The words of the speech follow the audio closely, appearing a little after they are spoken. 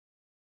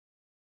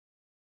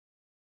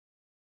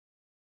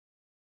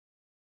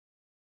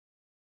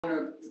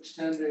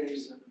extend a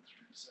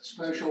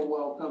special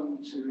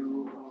welcome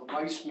to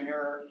Vice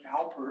Mayor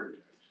Alpert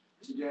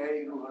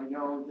today, who I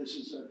know this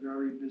is a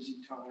very busy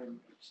time.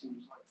 It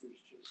seems like there's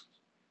just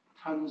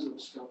tons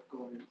of stuff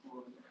going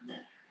on.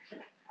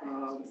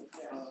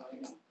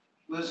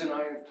 Liz and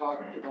I have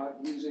talked about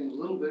using a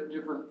little bit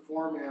different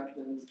format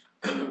than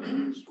we've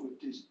used with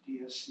this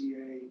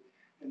DSCA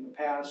in the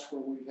past,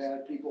 where we've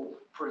had people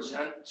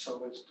present,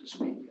 so as to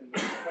speak, and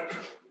then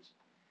questions.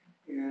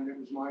 And it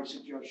was my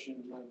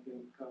suggestion, and I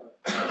think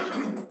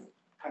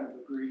kind of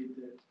agreed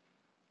that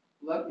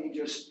let me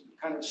just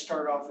kind of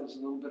start off as a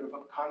little bit of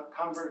a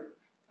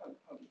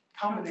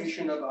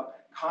combination of a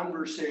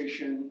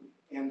conversation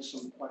and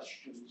some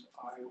questions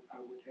I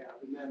would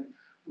have. And then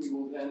we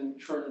will then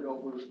turn it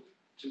over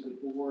to the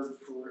board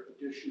for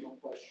additional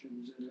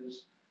questions. And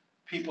as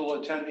people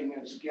attending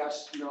as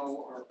guests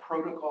know, our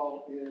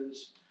protocol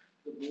is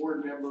the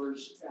board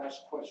members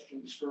ask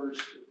questions first.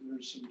 If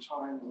there's some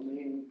time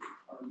remaining,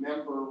 our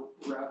member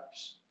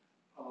reps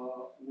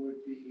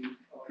would be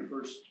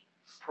first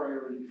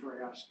priority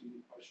for asking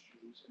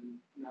questions, and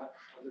not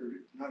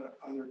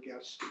other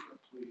guests,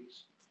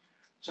 please.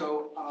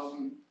 So,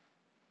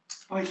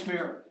 Vice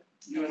Mayor,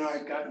 you and I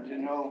have gotten to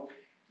know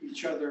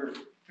each other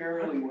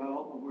fairly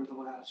well over the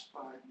last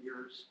 5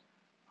 years.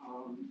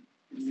 And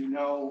you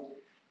know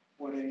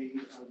what a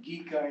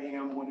geek I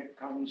am when it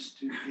comes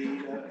to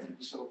data and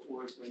so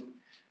forth. And,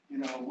 you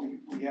know,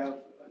 we have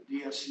a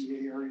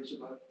DSCA areas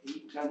about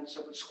 0.8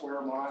 of a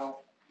square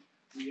mile.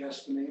 We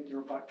estimate there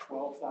are about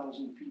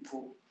 12,000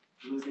 people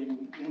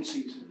living in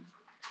season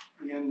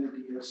in the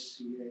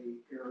DSCA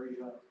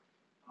area,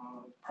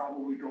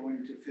 probably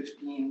going to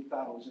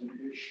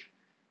 15,000-ish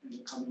in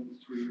the coming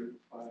 3 or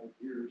 5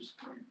 years.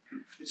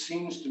 It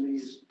seems to me,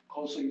 as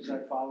closely as I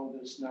follow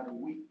this, not a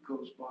week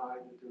goes by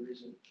that there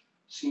isn't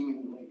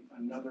seemingly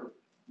another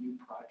new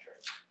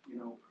project, you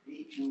know,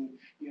 18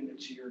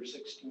 units here,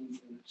 16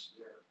 units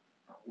there,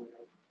 or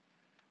whatever.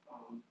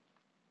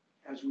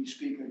 As we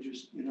speak, I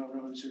just, you know,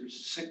 notice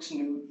there's 6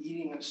 new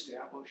eating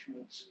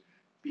establishments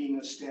being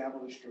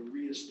established or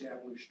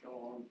reestablished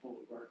along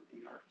Boulevard of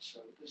the Arts. So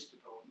this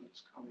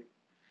development's coming.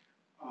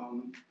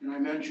 And I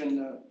mentioned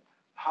the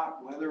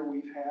hot weather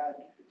we've had.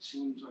 It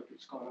seems like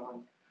it's gone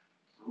on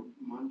for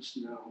months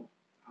now.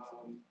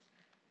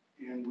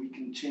 And we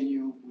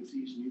continue with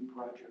these new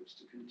projects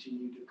to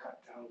continue to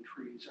cut down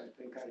trees. I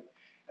think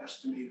I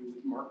estimated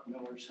with Mark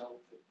Miller's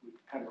help that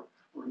we've kind of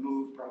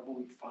removed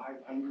probably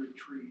 500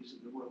 trees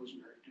in the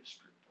Rosemary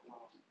district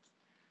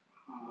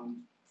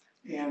alone.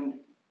 And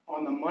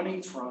on the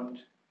money front,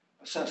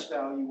 assessed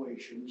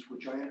valuations,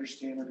 which I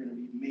understand are going to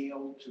be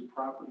mailed to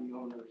property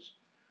owners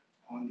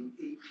on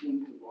the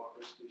 18th of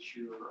August this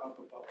year, are up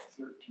about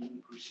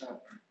 13%.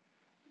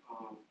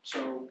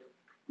 So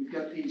we've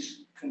got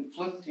these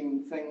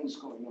conflicting things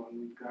going on.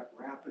 We've got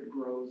rapid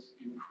growth,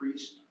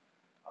 increased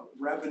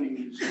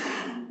revenues,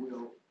 if you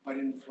will, but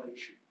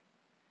inflation.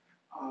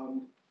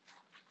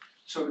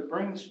 So it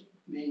brings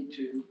me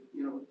to,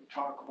 you know,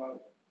 talk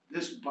about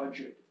this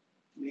budget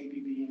maybe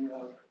being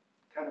a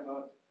kind of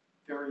a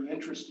very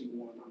interesting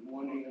one. On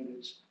one hand,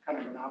 it's kind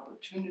of an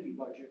opportunity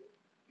budget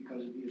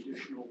because of the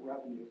additional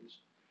revenues,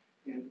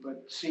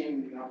 but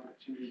seeing the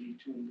opportunity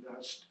to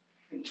invest,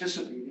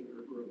 anticipating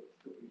our growth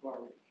that we've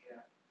already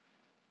had.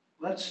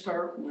 Let's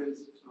start with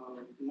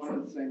one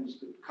of the things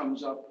that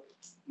comes up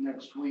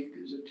next week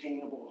is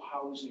attainable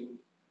housing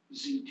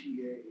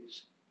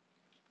ZTAs.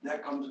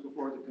 That comes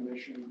before the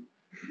commission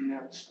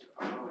next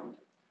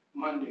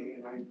Monday,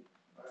 and I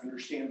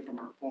understand from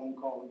our phone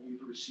call that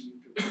you've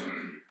received a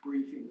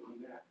briefing on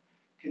that.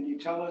 Can you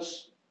tell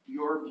us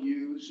your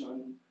views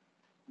on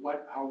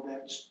how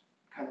that's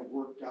kind of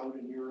worked out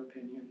in your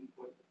opinion,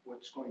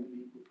 what's going to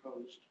be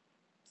proposed?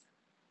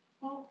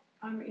 Well,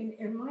 I mean,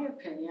 in my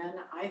opinion,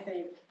 I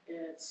think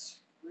it's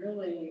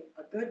really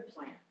a good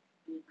plan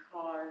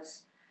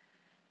because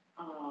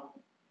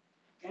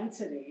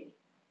density,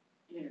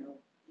 you know,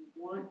 you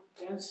want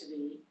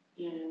density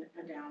in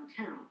a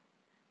downtown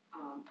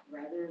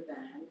rather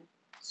than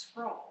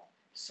sprawl.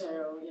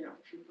 So, you know,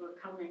 people are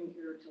coming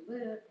here to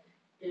live.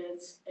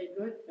 It's a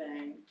good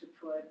thing to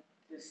put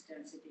this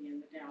density in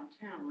the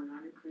downtown. We're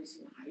not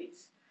increasing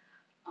heights.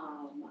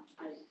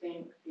 I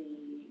think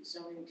the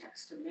zoning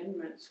text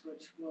amendments,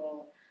 which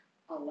will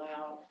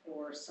allow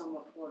for some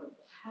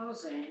affordable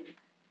housing,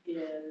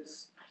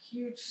 is a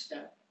huge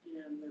step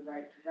in the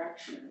right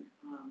direction.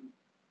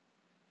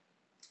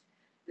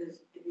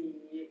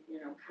 You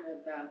know, kind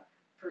of the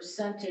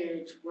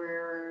percentage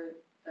where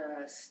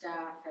the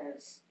staff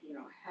has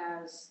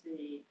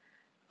the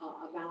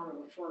amount of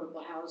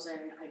affordable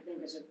housing, I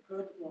think is a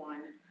good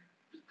one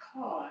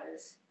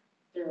because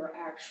there are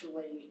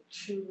actually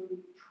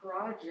 2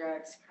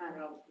 projects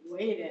kind of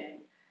waiting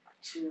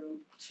to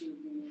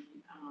be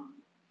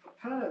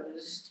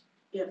proposed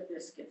if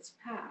this gets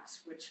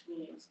passed, which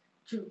means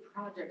 2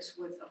 projects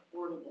with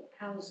affordable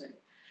housing.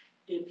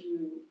 If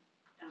you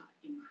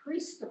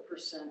increase the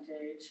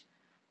percentage,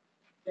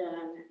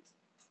 then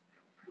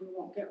we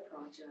won't get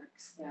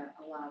projects that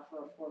allow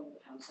for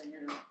affordable housing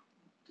and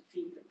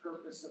defeat the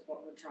purpose of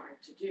what we're trying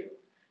to do.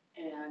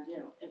 And, you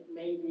know, it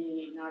may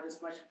be not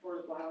as much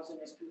affordable housing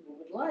as people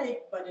would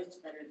like, but it's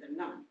better than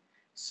none.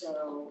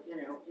 So, you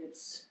know,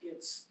 it's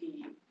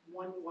the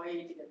one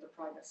way to get the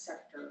private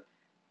sector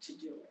to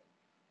do it.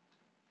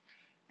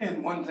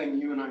 And one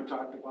thing you and I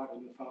talked about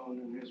on the phone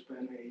and has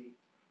been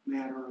a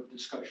matter of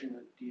discussion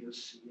at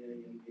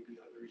DSCA and maybe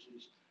others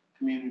is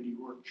community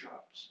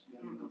workshops.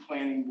 And the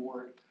planning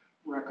board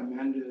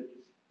recommended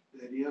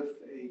that if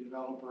a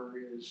developer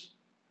is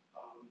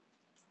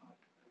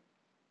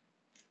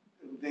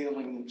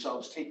availing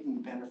themselves,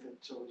 taking benefit,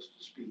 so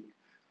to speak,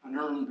 an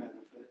earned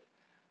benefit,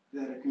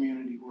 that a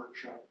community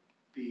workshop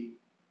be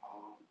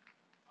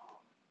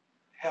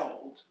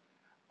held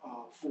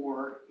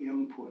for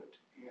input.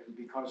 And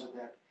because of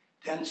that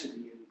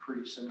density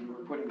increase, I mean,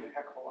 we're putting a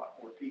heck of a lot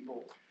more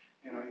people.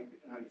 And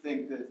I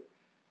think that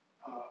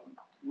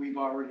we've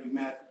already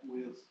met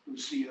with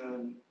Lucia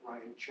and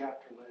Ryan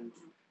Chapterland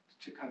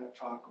to kind of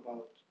talk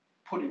about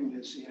putting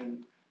this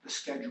in the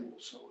schedule,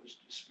 so as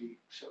to speak.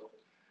 So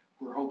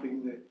we're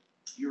hoping that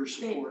you're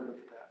supportive of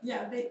that.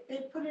 Yeah, they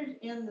put it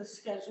in the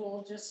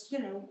schedule, just, you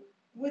know,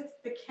 with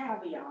the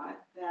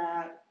caveat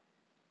that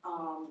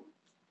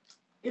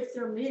if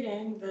they're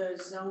meeting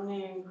the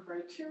zoning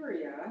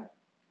criteria,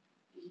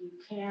 you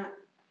can't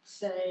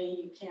say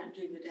you can't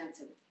do the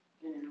density,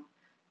 you know.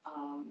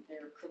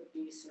 There could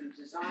be some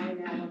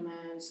design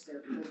elements,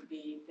 there could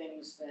be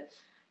things that,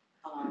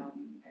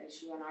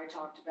 as you and I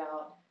talked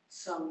about,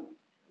 some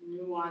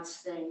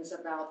nuanced things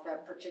about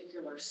that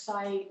particular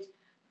site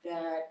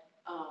that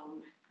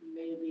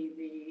maybe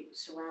the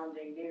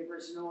surrounding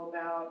neighbors know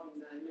about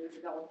and the new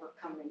developer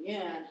coming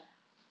in.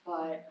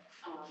 But,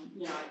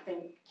 you know, I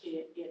think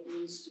it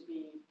needs to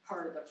be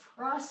part of the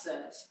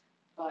process,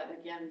 but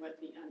again, with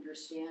the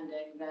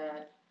understanding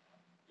that,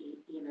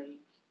 you know,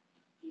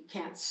 you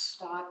can't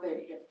stop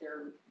it if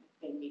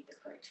they meet the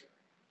criteria.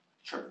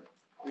 Sure,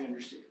 we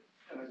understand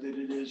that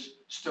it is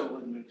still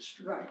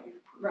administratively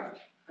approved.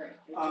 Right.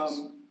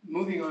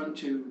 Moving on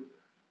to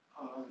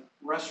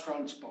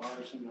restaurants,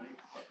 bars, and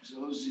nightclubs.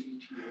 Those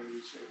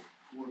ZTAs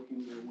are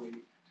working their way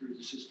through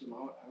the system.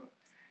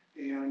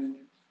 And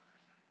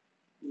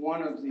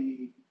one of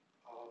the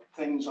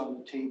things on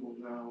the table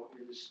now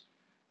is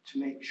to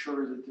make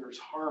sure that there's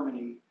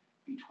harmony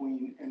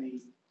between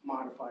any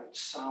modified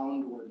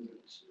sound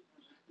ordinances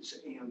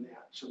and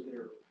that. So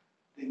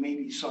they may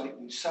be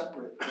slightly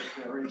separate, but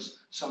there is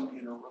some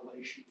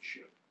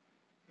interrelationship.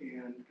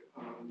 And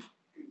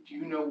do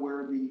you know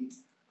where the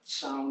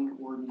sound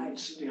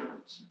ordinance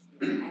stands?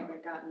 I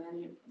haven't gotten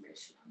any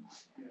information on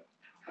that.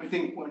 Yeah. I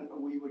think when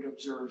we would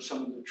observe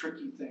some of the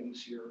tricky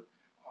things here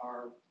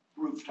are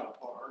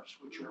rooftop bars,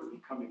 which are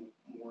becoming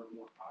more and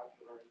more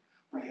popular.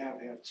 We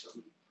have had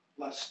some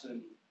less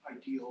than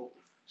ideal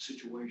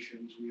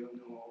situations we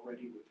know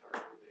already with our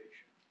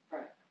innovation.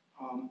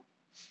 Right.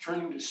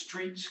 Turning to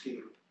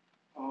streetscape,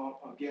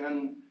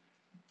 again,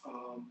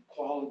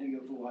 quality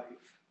of life.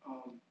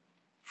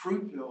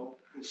 Fruitville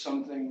is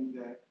something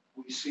that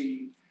we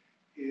see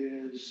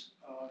is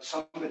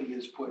somebody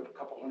has put a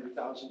couple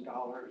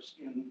 $100,000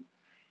 in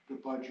the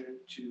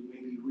budget to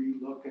maybe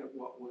relook at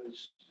what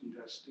was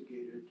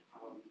investigated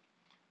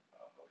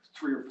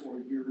 3 or 4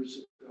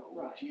 years ago.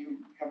 Right. Do you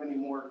have any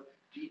more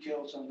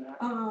details on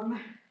that?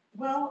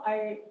 Well,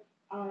 I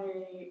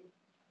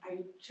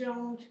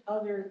don't,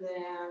 other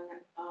than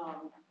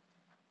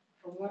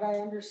from what I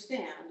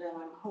understand,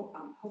 and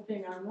I'm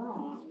hoping I'm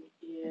wrong,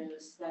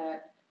 is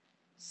that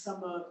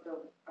some of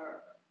the,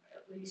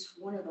 at least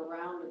one of the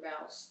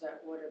roundabouts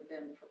that would have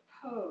been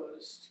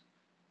proposed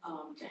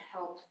to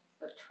help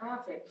the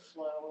traffic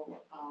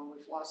flow,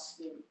 we've lost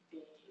the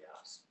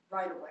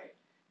right-of-way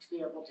to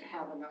be able to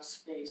have enough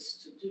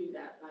space to do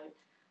that. And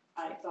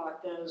I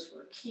thought those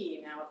were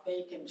key. Now, if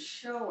they can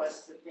show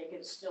us that they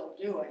can still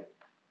do it,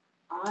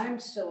 I'm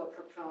still a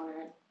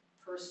proponent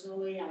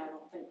personally, and I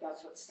don't think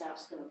that's what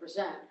staff's going to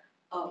present,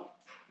 of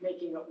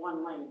making it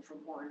one lane from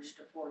Orange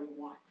to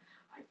 41.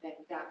 I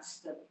think that's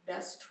the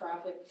best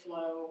traffic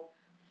flow.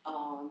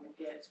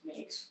 It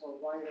makes for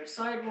wider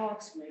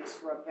sidewalks, makes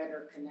for a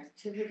better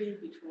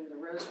connectivity between the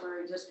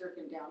Rosemary District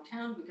and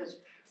downtown, because,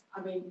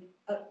 I mean,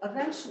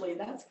 eventually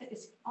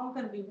it's all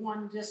going to be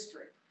one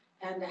district,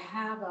 and to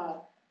have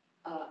a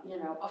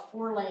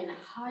 4-lane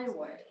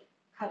highway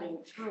cutting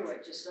through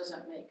it just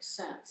doesn't make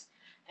sense.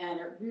 And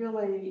it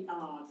really,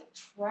 the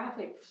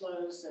traffic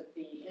flows that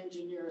the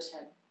engineers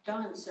had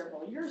done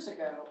several years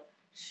ago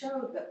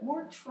showed that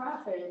more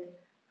traffic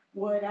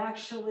would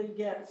actually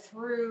get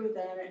through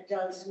than it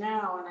does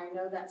now. And I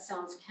know that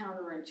sounds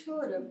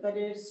counterintuitive, but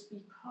it's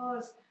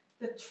because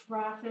the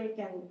traffic,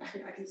 and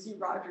I can see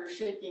Roger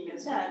shaking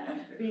his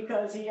head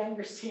because he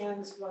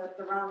understands what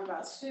the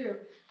roundabouts do.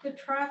 The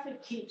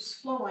traffic keeps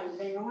flowing.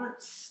 They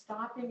aren't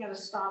stopping at a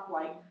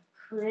stoplight,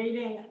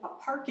 creating a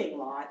parking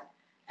lot,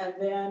 and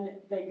then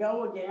they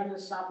go again and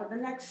stop at the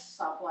next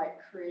stoplight,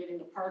 creating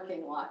a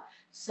parking lot.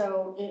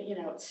 So,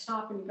 it's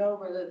stop and go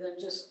rather than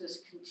just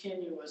this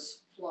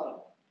continuous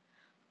flow.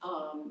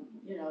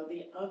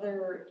 The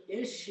other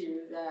issue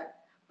that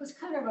was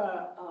kind of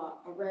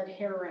a red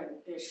herring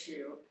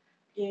issue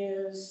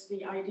is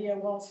the idea,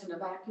 well, it's an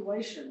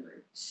evacuation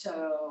route.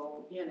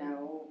 So, you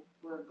know,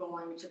 we're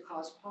going to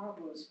cause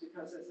problems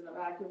because it's an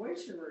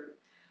evacuation route.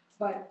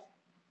 But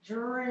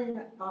during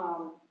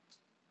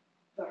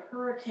the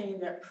hurricane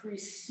that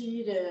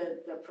preceded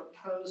the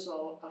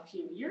proposal a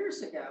few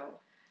years ago,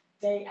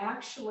 they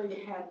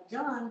actually had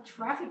done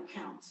traffic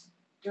counts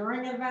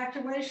during an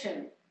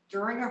evacuation,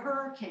 during a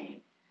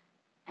hurricane.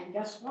 And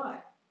guess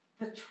what?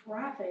 The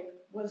traffic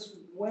was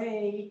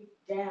way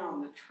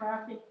down. The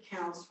traffic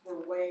counts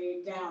were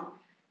way down.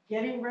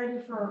 Getting ready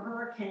for a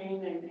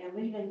hurricane and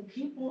leaving,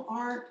 people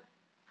aren't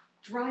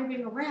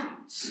driving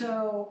around.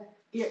 So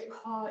it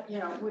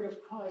would have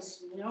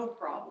caused no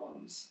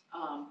problems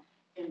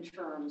in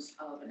terms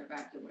of an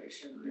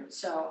evacuation route.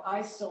 So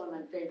I still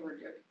am in favor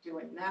of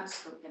doing that,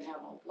 so we can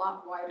have a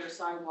lot wider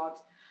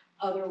sidewalks.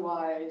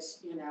 Otherwise,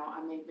 you know,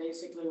 I mean,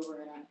 basically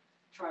we're gonna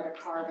try to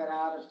carve it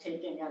out of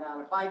taking it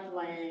out of bike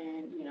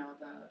lane, you know,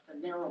 the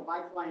narrow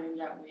bike lane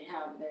that we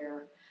have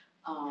there.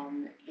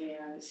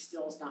 And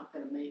still is not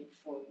gonna make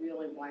for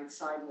really wide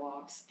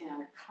sidewalks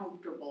and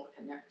comfortable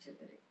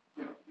connectivity.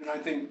 Yeah, and I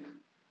think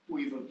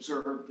we've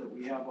observed that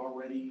we have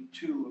already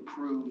 2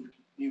 approved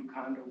new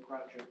condo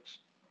projects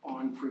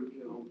on Fruit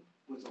Hill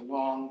with a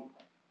long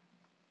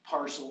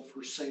parcel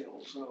for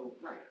sale. So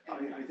right.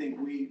 I think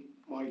we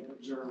might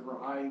observe,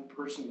 or I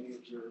personally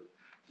observe,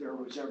 if there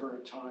was ever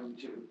a time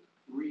to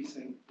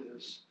rethink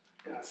this.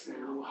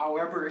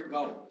 However it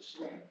goes,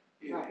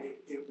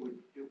 it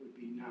would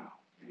be now.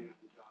 And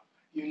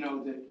you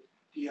know that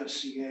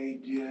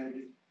DSCA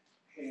did,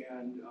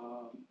 and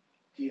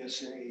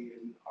DSA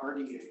and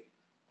RDA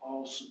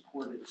all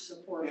supported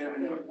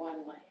in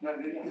one lane. Now,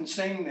 in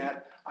saying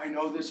that, I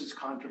know this is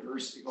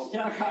controversial.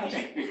 Yeah, right.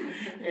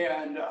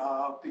 And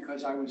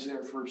because I was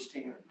there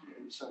firsthand,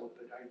 and so,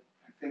 but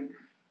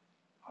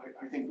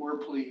I think we're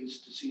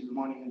pleased to see the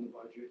money in the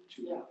budget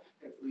to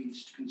at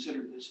least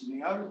consider this.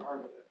 And the other part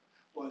of it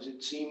was,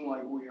 it seemed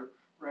like we were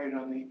right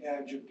on the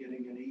edge of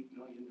getting an $8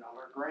 million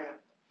grant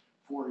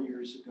 4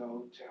 years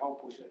ago to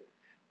help with it.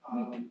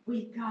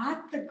 We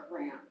got the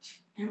grant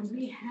and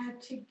we had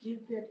to give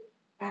it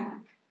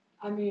back.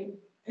 I mean,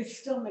 it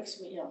still makes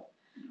me ill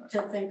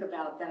to think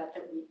about that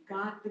we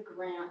got the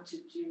grant to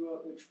do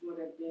it, which would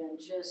have been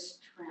just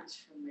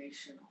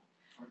transformational,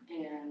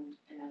 and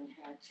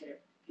had to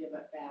give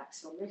it back.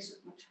 So it makes it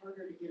much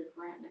harder to get a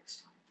grant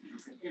next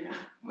time, you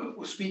know.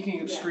 Well,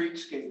 speaking of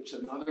streetscapes,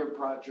 another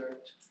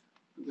project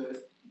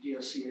that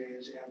DSCA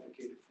has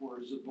advocated for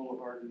is the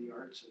Boulevard of the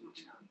Arts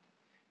in town.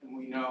 And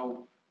we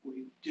know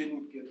we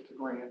didn't get the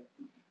grant.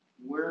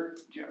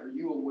 Are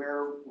you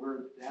aware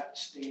where that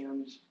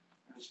stands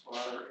as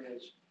far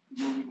as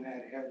moving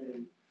that ahead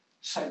in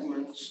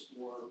segments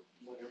or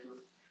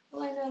whatever?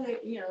 Well, I know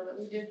that, you know, that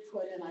we did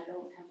put in, I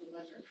don't have the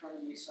budget in front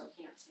of me, so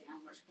I can't say how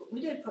much, but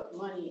we did put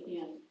money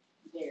in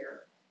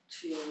there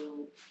to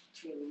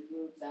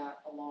move that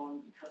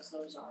along, because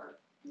those are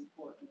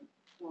important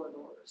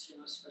corridors, you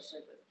know,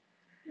 especially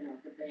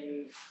the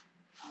Bay,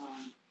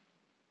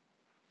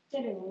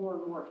 getting more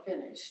and more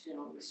finished, you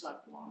know, we still have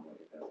a long way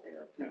to go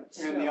there.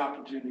 Yeah, and the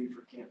opportunity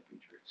for canopy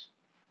trees.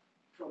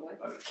 For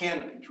what?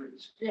 Canopy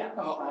trees. Yeah.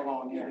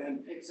 Along it.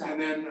 And, exactly.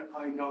 and then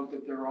I note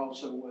that there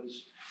also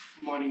was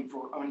money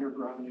for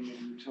undergrounding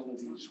and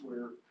utilities,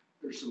 where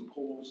there's some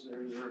poles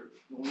there. They're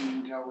the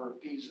Leaning Tower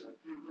of Pisa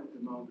at the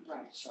moment.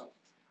 Right. So,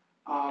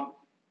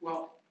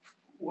 well,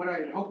 what I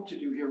had hoped to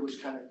do here was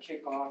kind of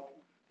kick off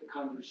the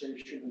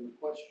conversation and the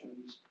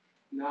questions.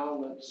 Now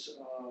let's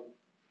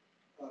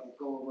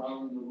go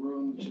around the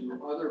room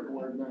to other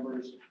board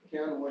members.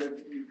 Ken, what have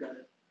you got?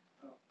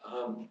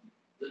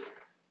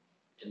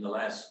 In the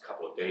last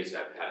couple of days,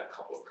 I've had a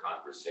couple of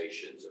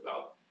conversations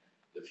about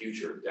the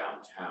future of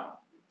downtown.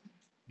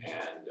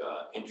 And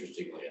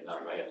interestingly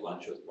enough, I had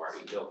lunch with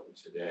Marty Hilton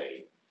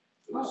today,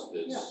 who's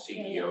the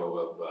CEO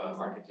of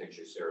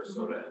Architecture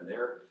Sarasota, and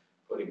they're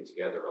putting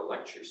together a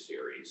lecture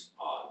series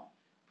on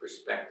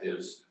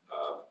perspectives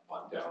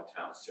on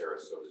downtown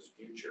Sarasota's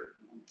future.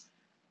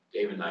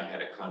 Dave and I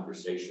had a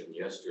conversation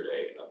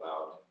yesterday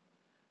about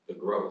the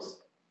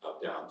growth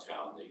of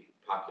downtown, the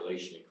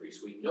population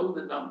increase. We know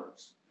the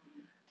numbers,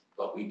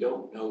 but we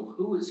don't know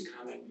who is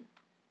coming,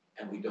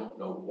 and we don't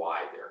know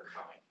why they're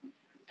coming.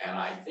 And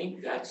I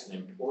think that's an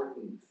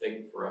important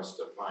thing for us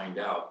to find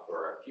out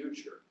for our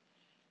future,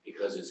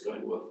 because it's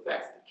going to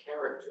affect the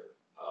character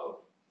of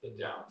the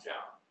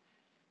downtown.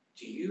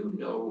 Do you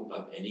know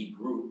of any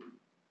group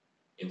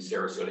in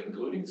Sarasota,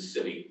 including the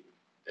city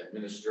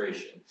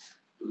administration,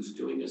 who's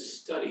doing a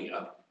study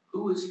of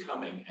who is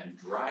coming and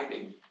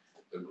driving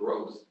the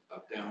growth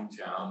of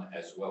downtown,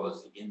 as well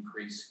as the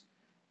increase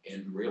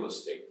in real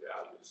estate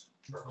values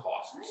or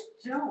costs?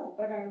 I don't,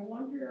 but I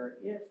wonder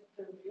if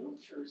the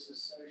Realtors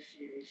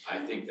Association.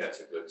 I think that's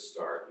a good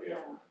start, yeah.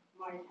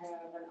 Might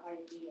have an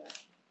idea.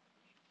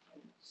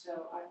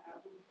 So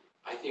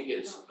I think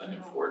it's an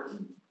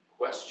important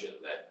question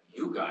that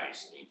you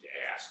guys need to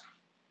ask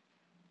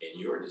in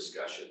your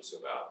discussions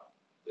about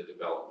the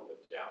development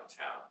of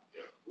downtown.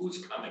 You know,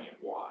 who's coming and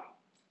why?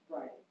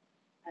 Right.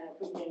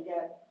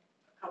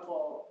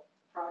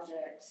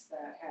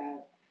 had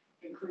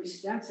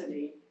increased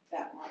density,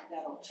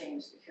 that'll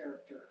change the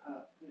character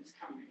of who's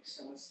coming.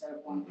 So instead of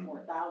one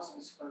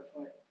 4,000 square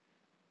foot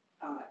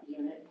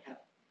unit, have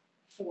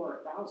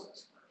 4,000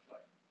 square foot.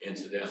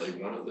 Incidentally,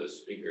 one of the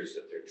speakers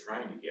that they're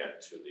trying to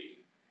get to the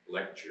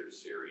lecture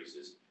series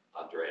is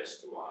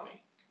Tamiami.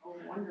 Oh,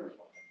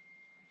 wonderful,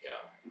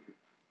 Yeah.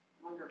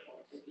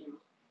 wonderful. If you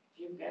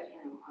get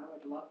him, I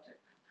would love to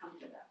come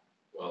to that.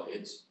 Well,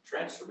 it's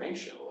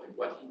transformational, and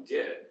what he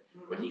did,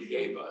 what he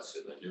gave us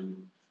in the new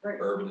Great.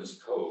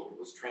 urbanist code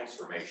was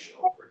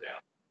transformational for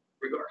downtown.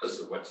 Regardless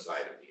of what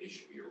side of the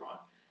issue you're on,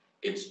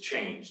 it's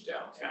changed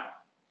downtown.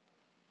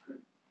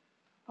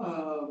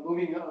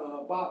 Moving,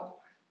 Bob.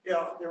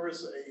 Yeah, there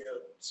was a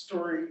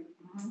story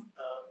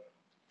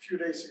a few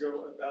days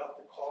ago about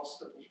the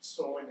cost of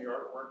installing the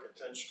artwork at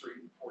 10th Street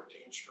and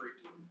 14th Street.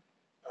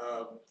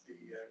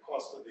 The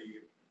cost of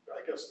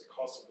I guess the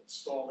cost of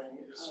installing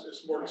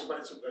is more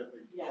expensive than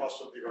the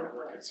cost of the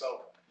artwork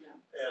itself. Yeah.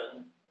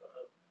 And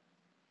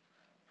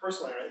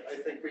personally, I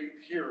think we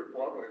here at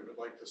Broadway would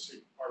like to see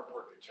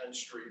artwork at 10th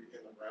Street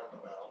in the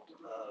roundabout.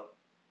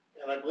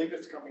 And I believe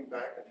it's coming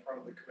back in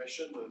front of the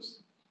commission. Do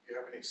you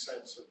have any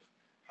sense of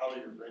how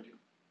you're going to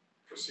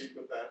proceed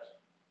with that?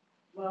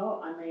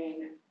 Well, I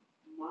mean,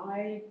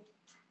 my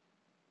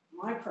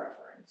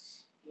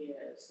preference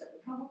is that we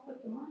come up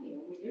with the money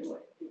and we do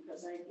it,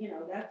 because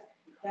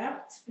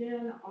that's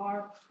been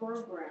our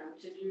program,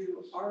 to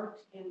do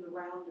art in the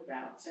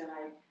roundabouts, and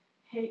I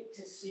hate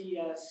to see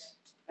us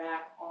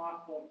back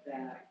off of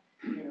that,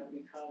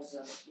 because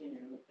of,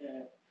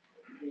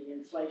 the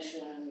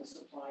inflation, the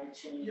supply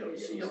chain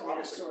issues, that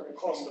Obviously, sort the of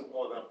costs thing. have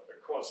gone up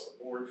across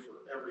the board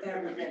for everything. I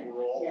mean, Everything,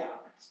 we're all yeah.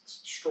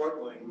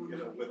 struggling,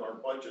 with our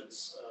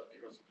budgets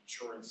because of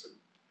insurance and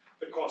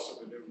the cost of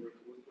the new roof,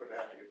 what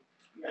have you.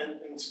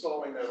 And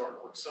installing that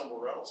artwork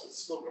somewhere else, it's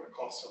still going to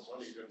cost some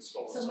money to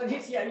install it.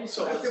 Somebody's, you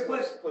So have to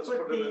let's put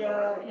put it in the, the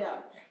round. yeah.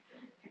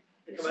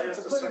 Can You I have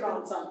ask to a put it second?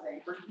 on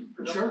something.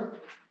 Sure.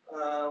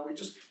 We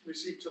just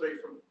received today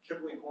from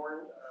Kibbley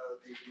Horn,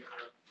 the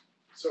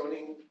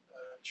zoning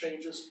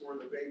changes for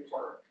the Bay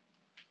Park.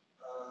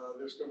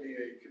 There's going to be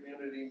a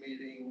community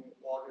meeting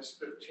August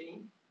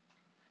 15th.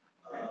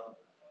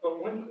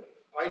 But when,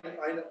 I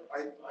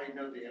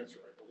know the answer,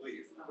 I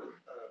believe,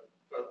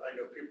 but I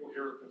know people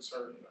here are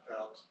concerned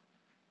about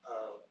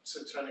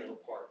Centennial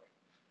Park.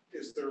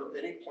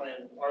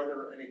 Are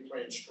there any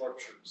planned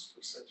structures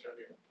for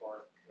Centennial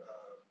Park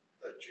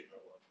that you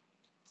know of?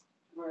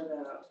 Where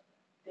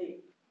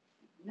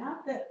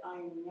not that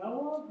I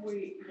know of,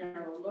 we,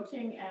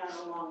 looking at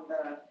along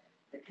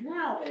the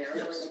canal there,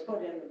 where Yes. they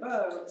put in the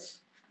boats,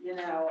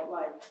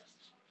 like,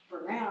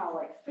 for now,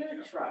 like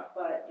food truck,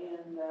 but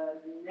in the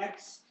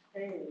next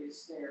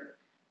phase, there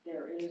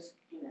is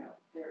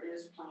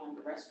planned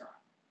restaurant.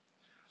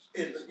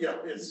 It's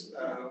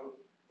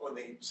on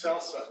the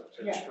south side of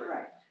 10th Yeah, Street.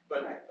 right,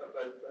 But, right.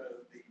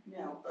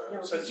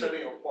 the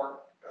Centennial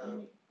Park,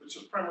 which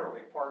is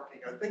primarily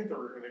parking, I think they're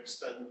going to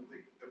extend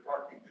the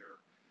parking there.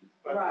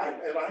 But,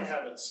 Right. and I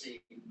haven't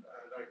seen, and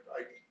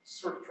I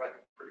sort of track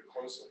it pretty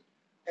closely,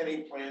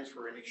 any plans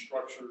for any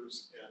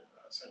structures in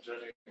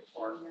Centennial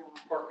Park, No.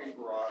 parking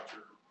garage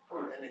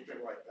or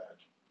anything like that.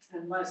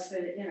 Unless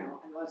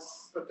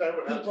unless But that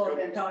would have to people have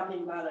go, been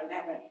talking about it,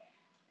 haven't,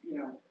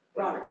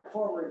 brought it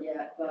forward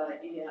yet,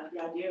 but, the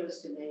idea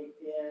is to make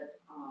it,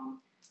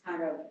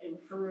 kind of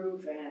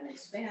improve and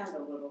expand a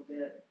little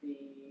bit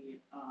the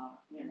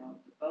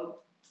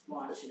boat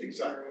launching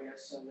Exactly. area,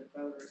 so that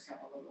boaters have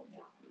a little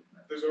more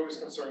movement. there's always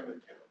concern that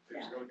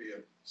there's Yeah. going to be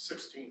a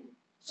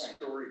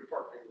 16-story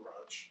parking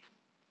garage,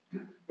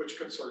 which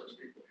concerns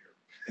people here.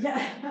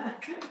 Yeah.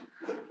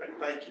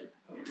 Thank you.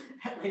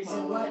 At least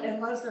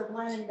unless they're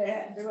planning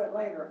to do it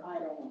later, I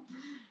don't know.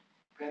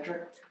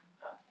 Patrick?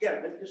 Yeah,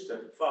 but just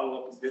to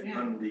follow up a bit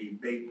on the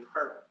Bay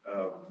Park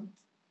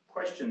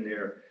question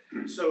there.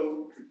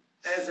 So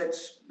as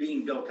it's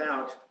being built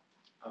out,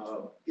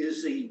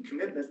 is the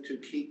commitment to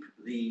keep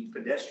the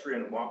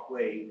pedestrian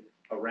walkway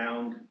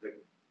around the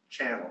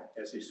channel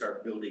as they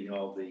start building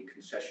all the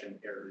concession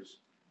areas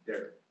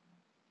there?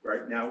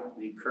 Right now,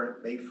 the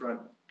current bayfront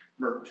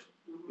MERT,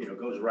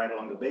 goes right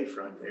along the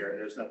bayfront there.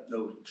 There's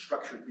no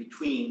structure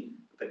between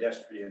the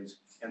pedestrians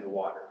and the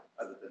water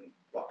other than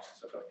rocks and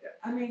stuff like that.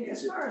 I mean,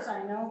 as far as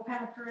I know,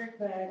 Patrick,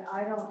 but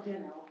I don't,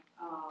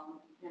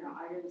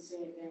 I didn't see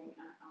anything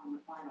on the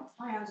final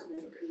plans. It may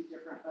be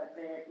different, but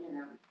they're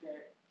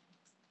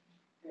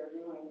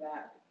doing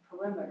that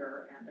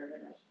perimeter, and they're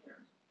gonna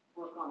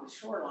work on the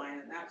shoreline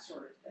and that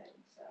sort of thing,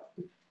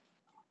 so.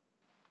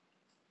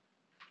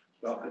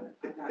 Well,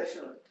 I'm not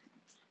sure.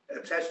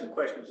 That's asking the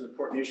question, it's an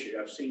important issue.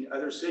 I've seen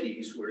other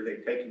cities where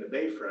they've taken the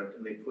bayfront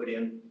and they put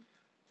in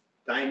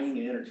dining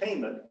and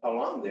entertainment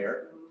along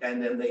there,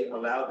 and then they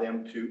allow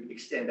them to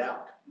extend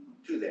out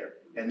to there.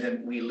 And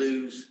then we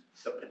lose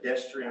the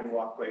pedestrian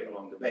walkway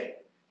along the bay.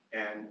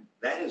 And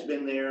that has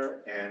been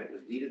there, and it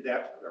was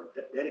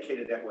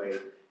dedicated that way.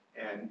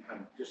 And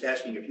I'm just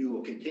asking if you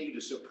will continue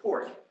to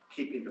support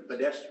keeping the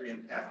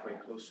pedestrian pathway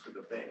close to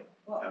the bay.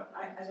 Well,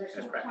 there's That's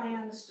some practical.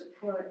 plans to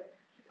put,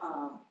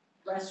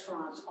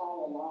 restaurants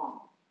all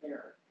along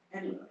there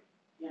anyway,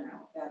 you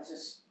know, that's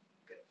just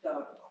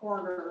the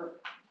corner,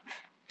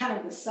 kind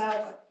of the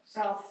south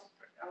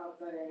of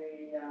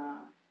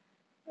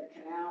the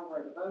canal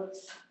where the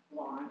boats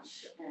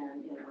launch,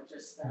 and, you know,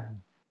 just that,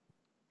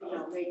 you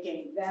know,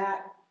 making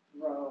that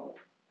row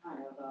kind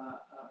of a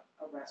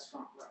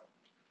restaurant row.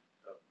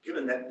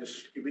 Given that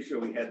this week ago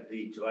we had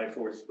the July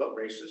 4th boat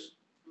races,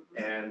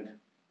 and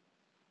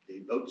the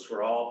boats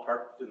were all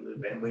parked in the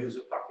Van Williams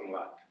parking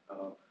lot.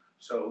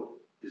 So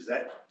is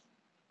that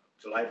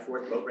July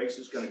 4th boat race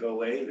is going to go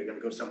away? They're going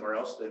to go somewhere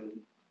else than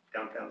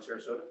downtown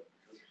Sarasota?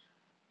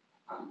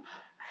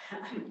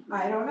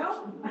 I don't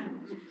know.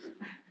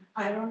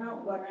 I don't know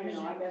what, you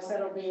know, I guess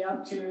that'll be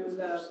up to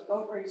the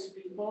boat race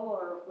people,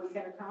 or if we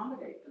can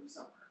accommodate them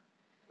somewhere.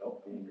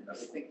 Well, I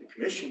would think the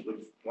commission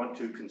would want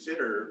to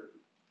consider,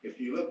 if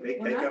you look, they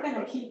We're take not up.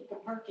 gonna keep the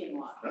parking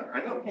lot.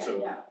 I know, Okay, so,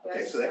 yeah,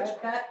 okay, so that's,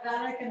 that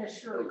I can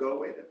assure it'll you. go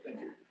away then, thank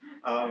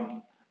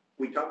you.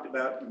 We talked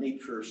about the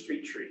need for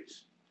street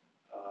trees.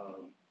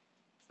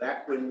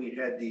 Back when we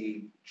had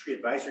the tree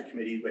advisory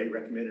committee, they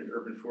recommended an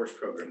urban forest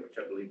program, which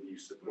I believe you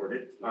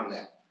supported on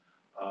that.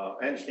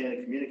 I understand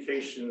in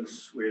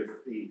communications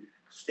with the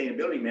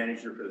sustainability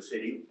manager for the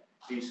city,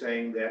 he's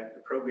saying that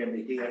the program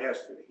that he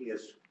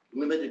has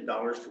limited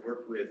dollars to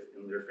work with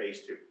in their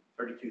phase two.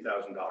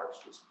 $32,000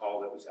 was all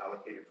that was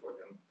allocated for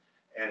them,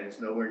 and it's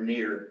nowhere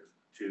near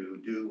to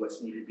do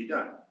what's needed to be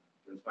done.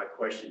 And my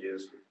question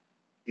is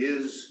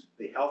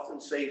the health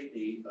and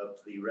safety of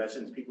the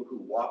residents, people who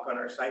walk on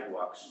our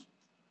sidewalks,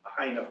 a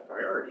high enough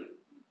priority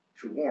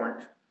to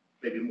warrant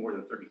maybe more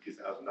than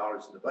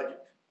 $32,000 in the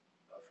budget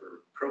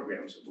for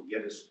programs that will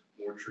get us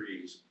more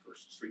trees for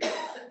street trees?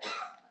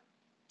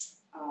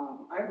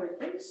 I would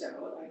think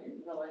so. I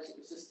didn't realize it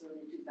was just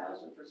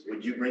 32,000 for.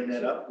 Would you bring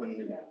that up when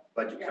the Yeah.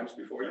 budget comes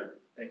before you?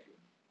 Thank you.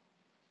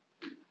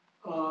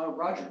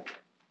 Roger?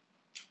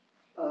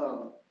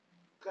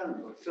 Kind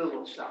of a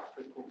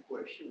philosophical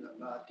question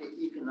about the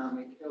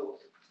economic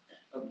health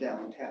of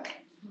downtown.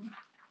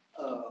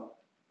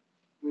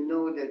 We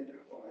know that,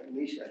 or at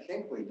least I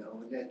think we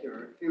know, that there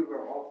are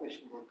fewer office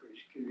workers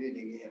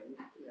commuting in,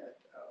 that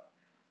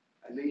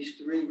at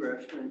least 3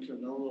 restaurants are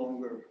no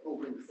longer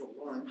open for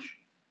lunch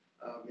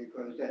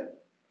because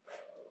that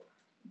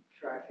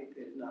traffic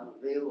is not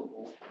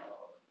available. I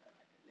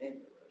can name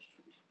the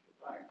restaurants if you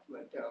like,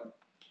 but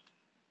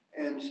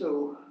and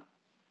so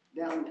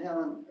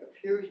downtown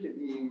appears to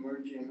be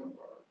emerging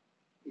or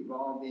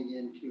evolving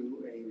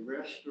into a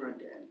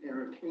restaurant and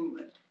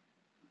entertainment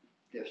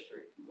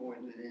district more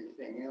than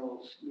anything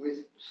else,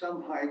 with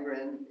some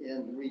hybrid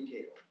in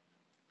retail.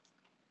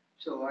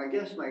 So I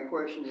guess my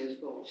question is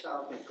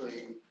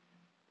philosophically,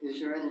 is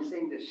there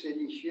anything the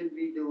city should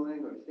be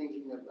doing or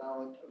thinking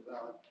about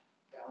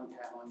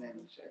downtown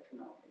and its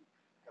economic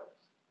health?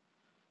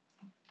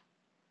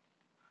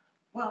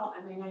 Well,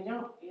 I mean, I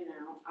don't, you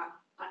know,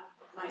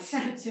 my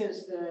sense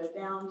is the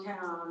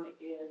downtown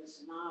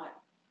is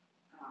not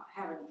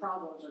having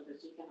problems with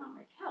its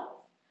economic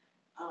health.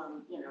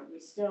 You know, we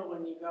still,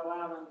 when you go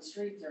out on the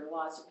streets, there are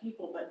lots of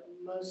people, but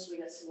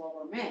mostly a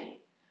slower Main.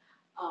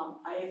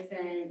 I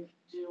think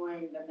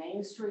doing the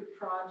Main Street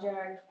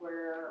project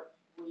where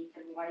we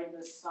can widen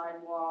the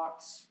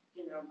sidewalks,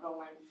 you know,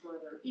 going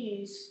further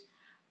east,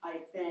 I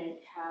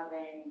think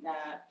having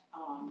that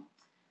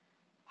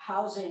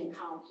housing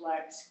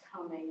complex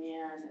coming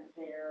in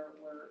there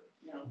where,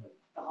 you know,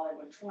 the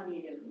Hollywood 20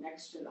 is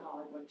next to the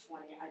Hollywood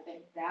 20, I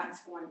think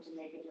that's going to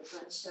make a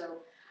difference.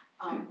 So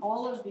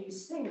all of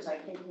these things I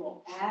think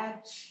will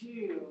add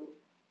to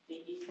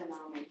the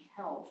economic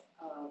health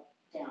of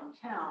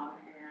downtown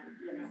and,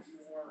 you know,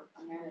 more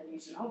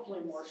amenities and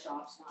hopefully more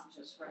shops, not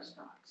just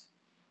restaurants.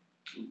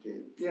 Okay,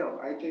 yeah,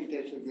 I think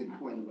that's a good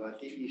point about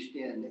the East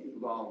End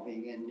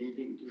evolving and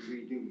needing to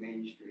redo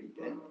Main Street.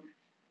 That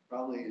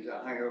probably is a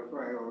higher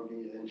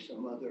priority than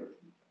some other.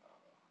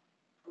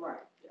 Right,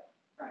 yeah,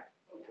 right.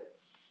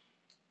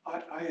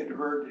 Okay. I had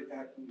heard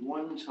at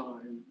one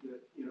time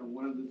that, you know,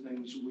 one of the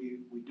things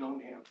we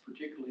don't have,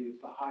 particularly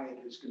if the Hyatt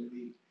is going to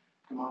be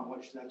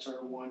demolished, that's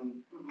our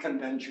one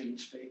convention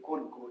space,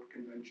 quote unquote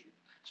convention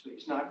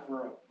space, not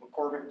for a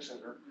McCormick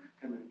Center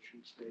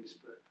convention space,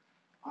 but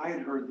I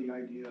had heard the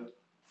idea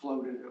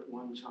floated at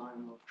one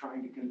time of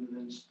trying to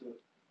convince the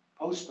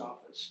post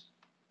office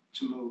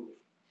to move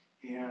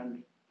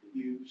and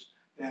use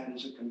that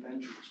as a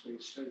convention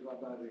space, sort of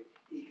about an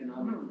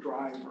economic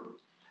driver.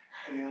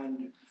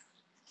 And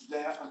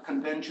that a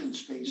convention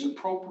space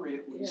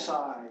appropriately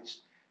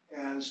sized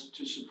as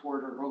to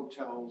support our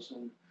hotels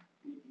and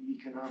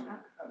economic.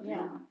 Have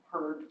you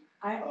heard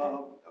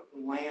of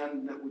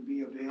land that would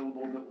be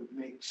available that would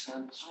make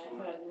sense?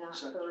 I had not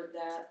heard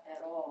that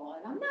at all,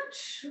 and I'm not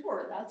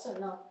sure that's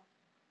enough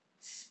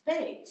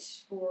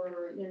space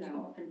for, you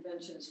know, a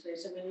convention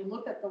space. I mean, you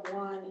look at the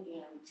one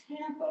in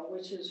Tampa,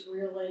 which is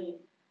really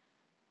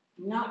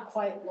not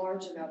quite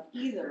large enough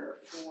either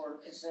for,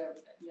 because they're,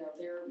 you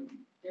know,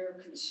 their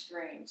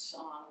constraints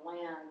on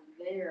land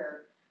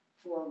there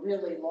for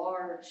really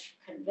large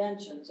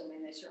conventions. I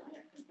mean, they certainly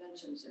have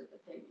conventions there,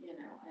 but they, you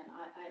know, and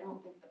I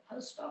don't think the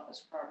post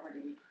office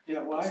property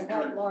Yeah, well, is I've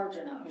quite heard large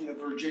enough.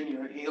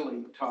 Virginia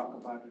Haley talk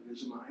about it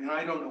as mine, and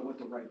I don't know what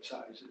the right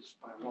size is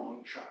by a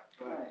long shot,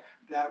 but Right.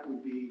 that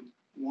would be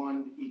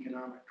one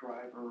economic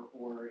driver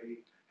or a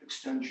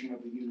extension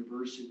of the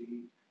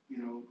university, you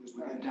know, with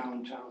a Right.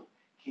 downtown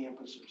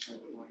campus or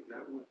something like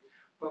that.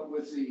 But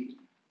with the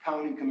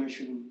county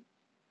commission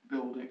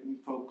building,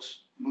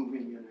 folks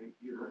moving in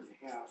a year and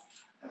a half,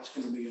 that's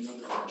gonna be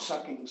another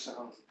sucking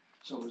sound,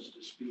 so as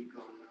to speak,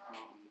 on,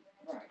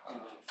 Right.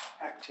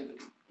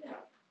 activity.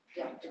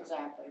 Yeah,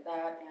 exactly,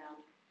 that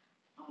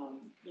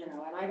and, you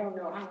know, and I don't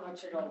know how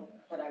much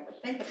but I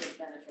would think it would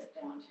benefit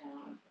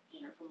downtown.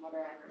 You know, from what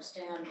I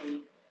understand,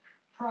 the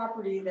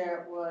property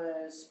that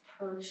was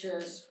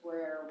purchased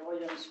where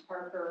Williams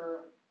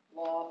Parker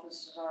law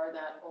offices are,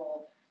 that,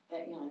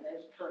 you know,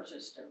 they've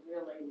purchased a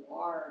really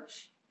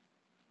large,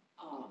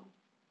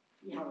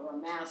 you know,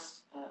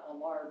 amassed a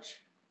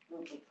large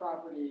group of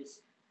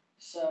properties.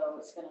 So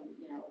it's gonna,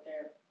 you know,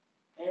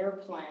 their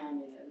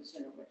plan is,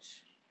 you know,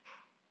 which,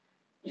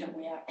 you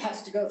know,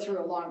 has to go through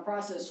a long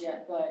process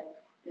yet, but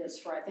is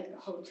for, I think,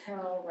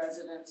 hotel,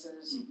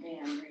 residences,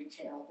 and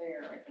retail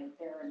there. I think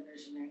they're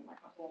envisioning like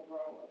a whole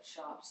row of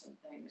shops and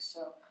things.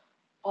 So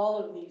all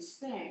of these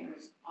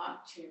things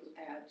ought to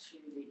add to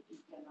the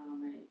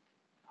economic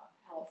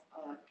health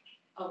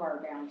of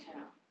our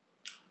downtown.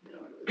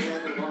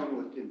 That along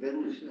with the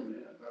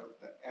venison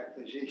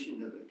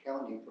acquisition of the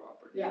county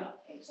property. Yeah,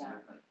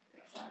 exactly.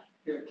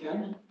 Yeah,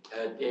 Ken?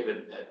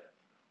 David,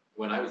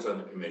 when I was on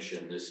the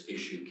commission, this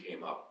issue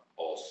came up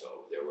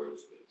also. There were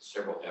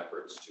several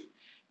efforts to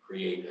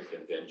create a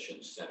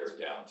convention center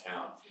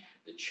downtown.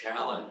 The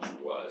challenge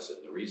was,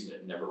 and the reason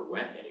it never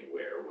went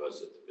anywhere,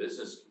 was that the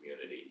business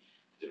community,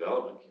 the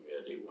development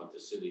community,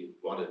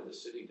 wanted the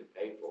city to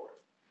pay for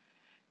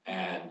it.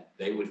 And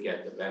they would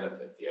get the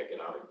benefit, the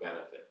economic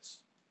benefits.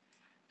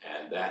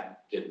 And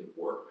that didn't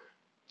work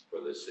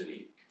for the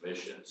city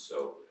commission.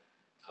 So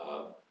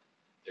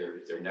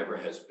there never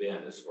has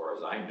been, as far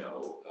as I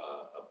know,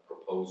 a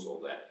proposal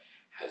that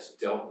has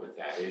dealt with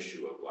that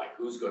issue of like,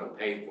 who's gonna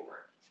pay for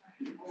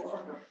it?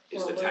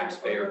 Is the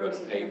taxpayer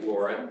gonna pay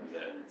for it,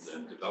 the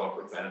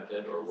developer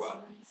benefit, or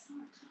what?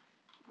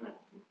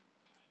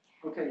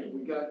 Okay,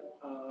 we got,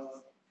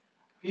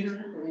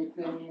 Peter,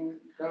 anything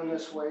down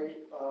this way?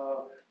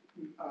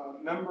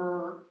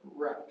 Member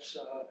reps,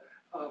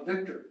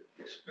 Victor.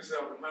 Mr.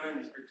 Alpert, my name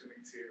is Victor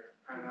Lintier,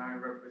 and I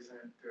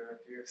represent the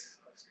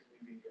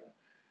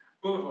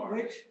Boulevard.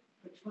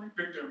 Which one?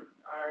 Victor,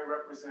 I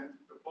represent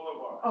the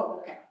Boulevard, Oh,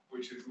 okay.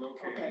 which is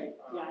located. Okay,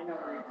 yeah, I know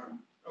where you're from.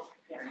 Okay,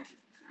 Yeah. thank you.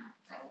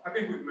 I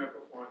think we've met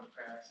before in the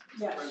past.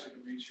 It's Yes. a pleasure to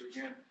meet you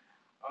again.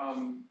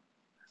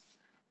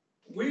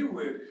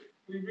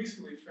 We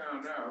recently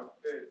found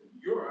out that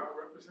you're our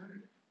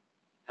representative.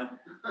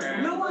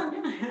 And- No one.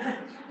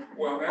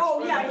 Well, that's.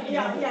 Oh,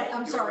 yeah,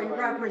 I'm sorry,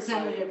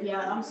 representative,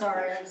 yeah, I'm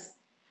sorry, I was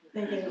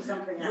thinking of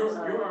something else.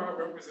 You're our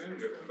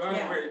representative. And by the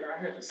Yeah. way, I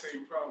had the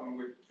same problem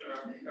with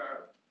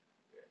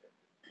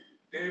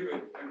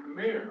David and the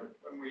mayor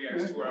when we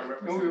asked who our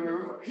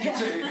representative was.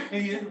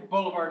 It's a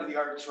Boulevard of the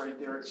Arts right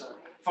there. It's a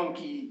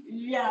funky.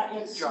 Yeah,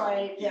 it's job.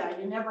 like, yeah,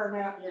 you never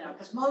know, you know,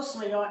 because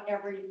mostly on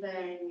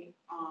everything,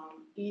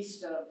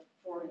 east of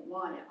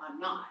 41, I'm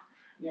not,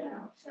 you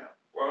know, so.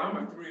 Well, I'm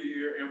a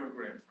 3-year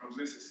immigrant from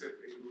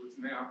Mississippi who has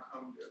now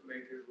come to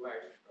make his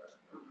life,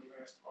 the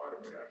last part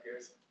of it, I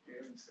guess,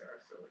 in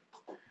Sarasota.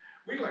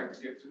 We'd like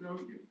to get to know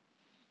you.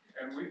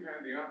 And we've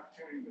had the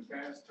opportunity in the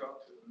past to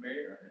talk to the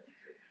mayor, and to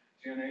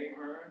Jen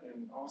Ahern,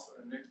 and also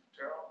to Nick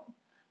Patel.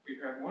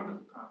 We've had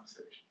wonderful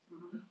conversations.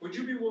 Mm-hmm. Would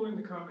you be willing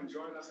to come and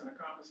join us in a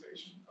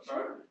conversation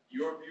about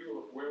your view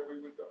of where we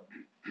would go?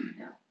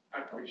 Yeah.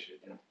 I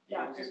appreciate that.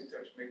 Yeah, We'll get in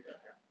touch, make that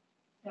happen.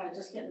 Yeah,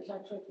 just get in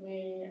touch with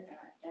me at,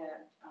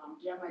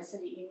 do you have my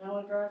city email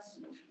address?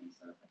 And we can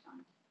set up a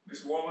time.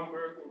 Ms.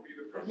 Wallenberg will be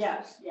the person.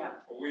 Yes, yeah,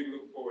 Well, we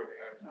look forward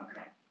to having you.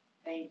 okay,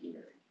 thank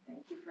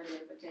you for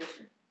the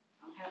invitation.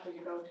 I'm happy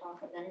to go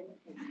talk with anybody.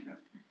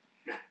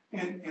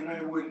 And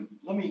I would,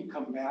 let me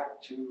come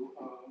back to,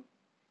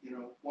 you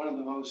know, one of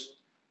the most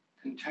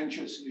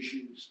contentious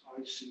issues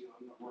I see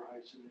on the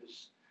horizon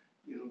is,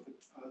 you know,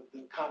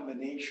 the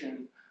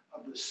combination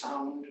of the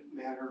sound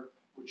matter,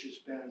 which has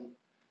been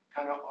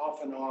kind of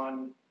off and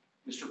on.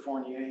 Mr.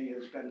 Fournier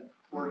has been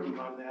working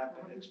on that,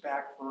 but it's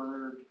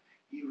backburnered.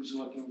 He was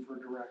looking for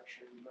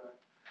direction, but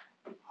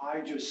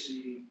I just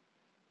see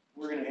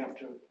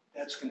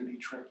that's gonna be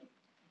tricky.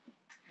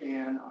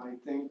 And I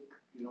think,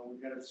 you know,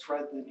 we've got to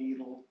thread the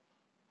needle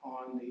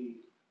on the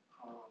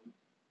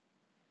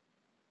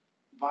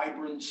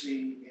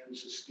vibrancy and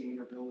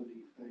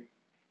sustainability thing.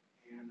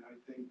 And I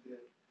think that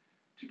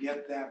to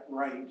get that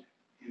right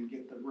and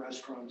get the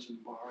restaurants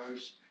and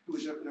bars,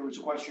 there was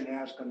a question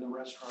asked on the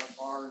restaurant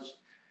bars,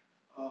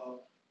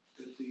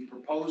 that the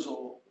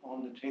proposal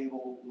on the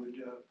table would,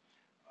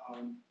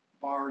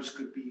 bars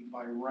could be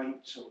by right,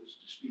 so as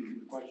to speak.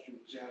 And the question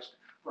was asked,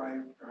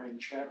 Brian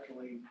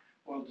Chatelain,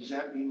 well, does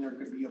that mean there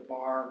could be a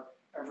bar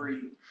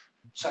every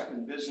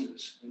second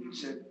business? And he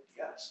said,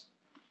 yes.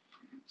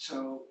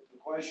 So the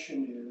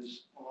question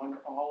is, on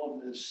all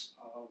of this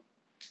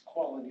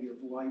quality of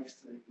life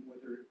thing,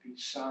 whether it be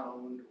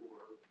sound or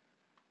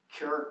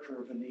character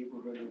of a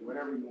neighborhood or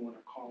whatever you want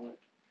to call it,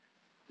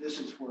 this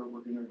is where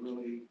we're going to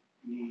really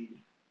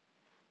need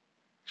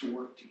to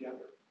work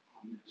together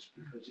on this,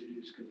 because it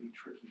is going to be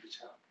tricky as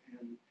heck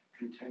and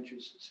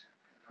contentious as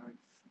heck. And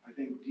I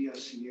think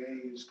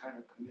DSCA is kind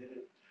of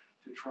committed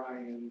to try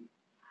and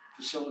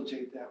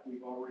facilitate that.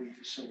 We've already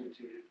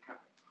facilitated kind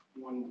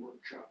of one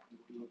workshop, and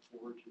we look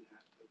forward to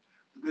that.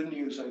 The good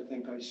news I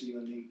think I see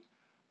on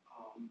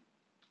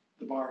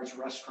the bars,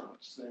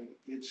 restaurants thing,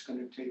 it's going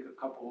to take a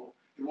couple,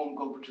 it won't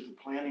go to the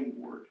planning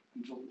board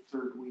until the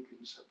third week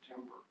in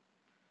September.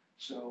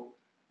 So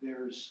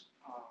there's,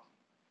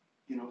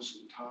 you know,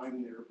 some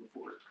time there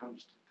before it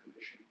comes to the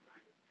commission.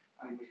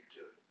 I would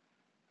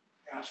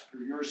ask for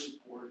your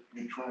support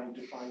in trying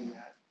to find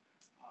that,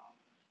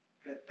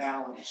 that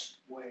balanced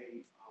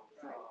way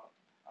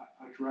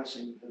of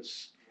addressing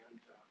this and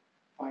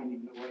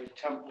finding the right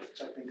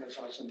templates. I think I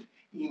saw some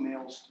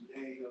emails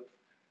today of,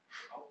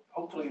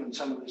 hopefully on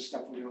some of this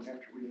stuff we don't have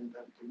to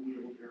reinvent the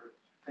wheel. There are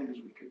things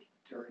we could,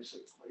 dare I say,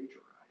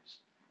 plagiarize,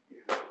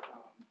 and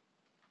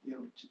you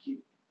know, to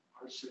keep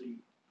our city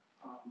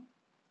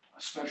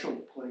a special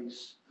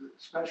place,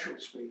 special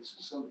space,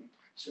 as somebody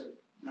said,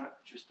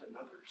 not just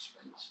another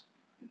space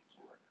in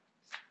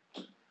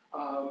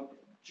Florida.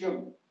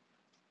 Jim.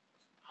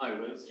 Hi,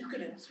 Liz. You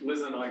can answer.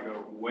 Liz and I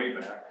go way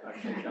back. I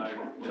think I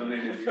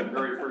donated to your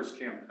very first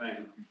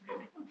campaign,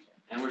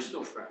 and we're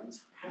still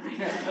friends.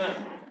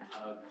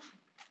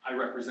 I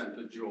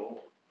represented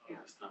Joel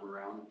this time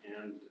around,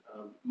 and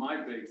my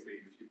big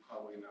beef, you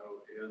probably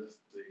know, is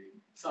the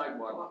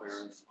sidewalk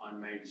clearance on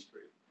Main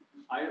Street.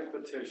 I have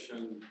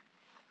petitioned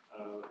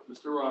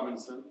Mr.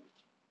 Robinson,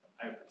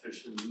 I have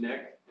petitioned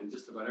Nick, and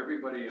just about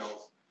everybody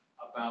else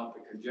about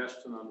the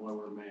congestion on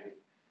Lower Main.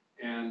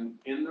 And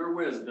in their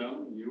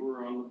wisdom, you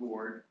were on the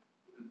board,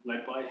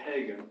 led by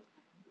Hagan,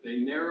 they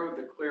narrowed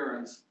the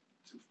clearance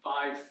to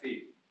 5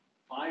 feet,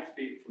 5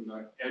 feet from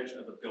the edge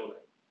of the building.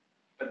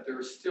 But there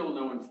is still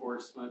no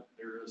enforcement.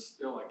 There is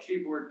still a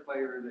keyboard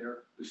player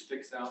there who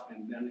sticks out,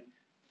 and then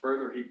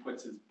further he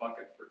puts his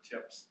bucket for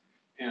tips.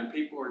 And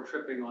people are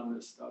tripping on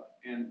this stuff,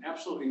 and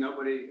absolutely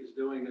nobody is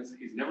doing this.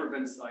 He's never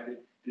been cited,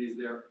 and he's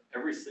there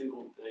every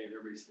single day and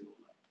every single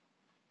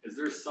night. Is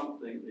there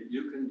something that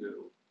you can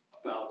do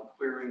about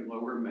clearing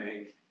Lower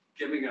Main,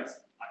 giving us,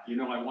 you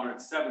know, I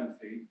wanted 7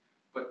 feet,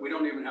 but we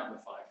don't even have the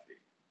 5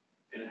 feet.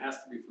 And it has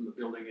to be from the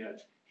building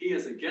edge. He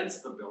is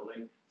against the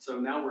building, so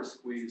now we're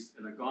squeezed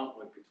in a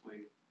gauntlet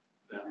between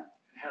them.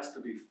 It has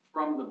to be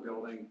from the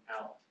building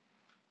out.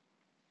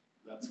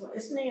 That's Well,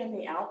 isn't he in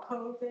the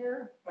alcove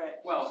there?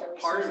 But well, so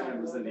part he's of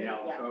him is in the yeah.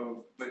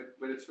 alcove, but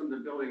it's from the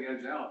building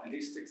edge out, and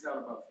he sticks out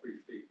about 3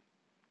 feet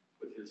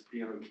with his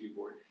piano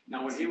keyboard.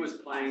 Now, when he was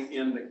playing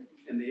in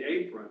the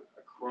apron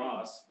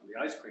across from the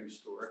ice cream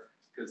store,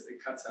 because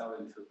it cuts out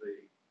into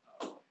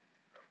the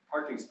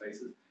parking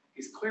spaces,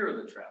 he's clear of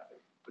the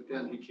traffic, but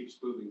then he keeps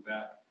moving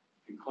back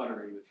and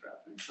cluttering the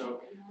traffic.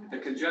 So the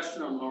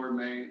congestion on Lower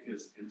Main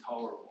is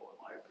intolerable,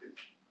 in my opinion.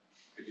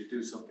 Could you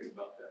do something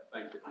about that?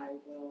 Thank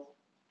you.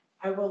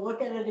 I will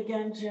look at it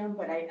again, Jim,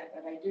 but I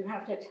do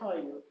have to tell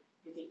you,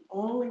 you're the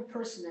only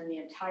person in the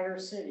entire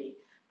city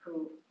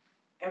who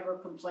ever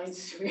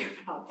complains to me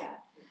about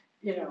that.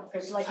 You know,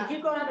 because like if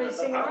you go out and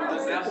sing,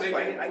 Does that make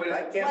it?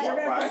 I can't walk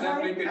by. Does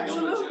that make it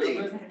Absolutely.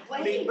 illegitimate?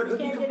 I mean, but who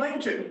do you complain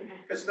to?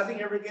 Because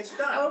nothing ever gets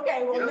done.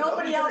 Okay, well, You know,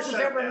 nobody else has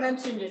decide ever that.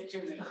 mentioned it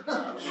to me.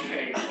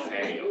 Okay.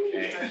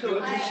 So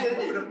you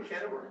said put up a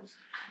can of worms.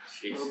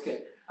 Jeez.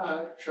 Okay,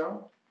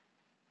 Cheryl?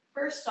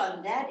 First,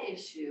 on that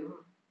issue,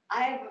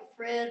 I have a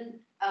friend,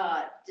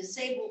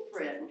 disabled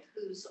friend,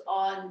 who's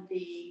on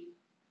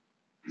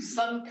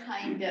some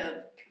kind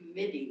of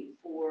committee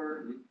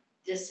for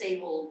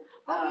disabled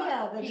Oh,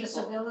 yeah, the people.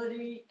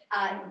 disability.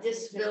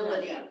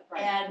 Disability, Yeah,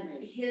 right.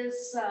 and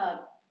his,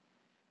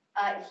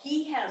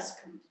 he has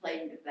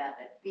complained about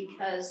it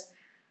because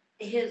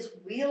his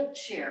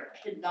wheelchair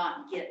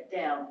cannot get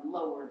down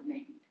Lower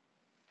Main.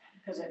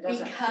 Because it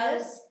doesn't fit,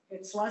 Because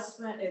it's less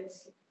than, it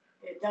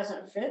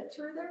doesn't fit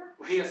through there?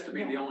 Well, he has to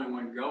be the only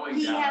one going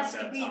he down has at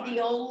to that be time. the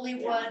only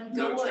one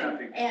No going,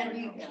 traffic and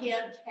going you up.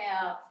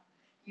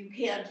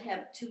 can't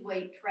have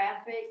two-way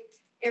traffic.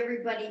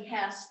 Everybody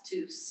has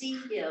to see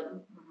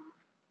him.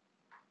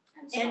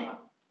 And And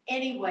stop.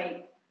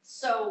 anyway,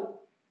 so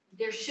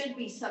there should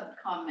be some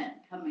comment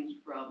coming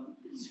from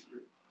this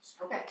group.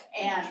 Okay.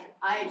 And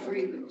I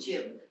agree with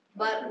Jim.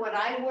 But what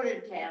I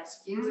wanted to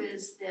ask you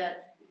is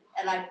that,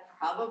 and I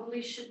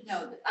probably should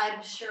know that, I'm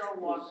Cheryl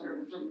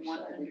Walker from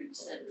 100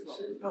 Central.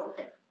 Oh,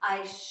 okay.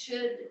 I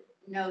should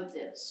know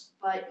this,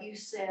 but you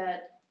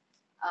said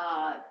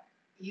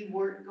you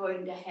weren't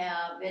going to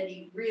have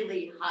any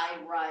really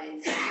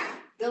high-rise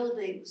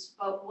buildings,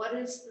 but what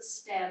is the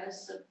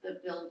status of the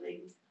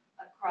building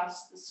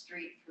across the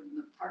street from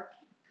the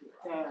parking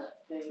garage?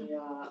 The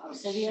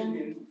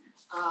Obsidian,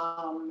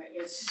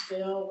 It's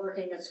still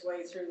working its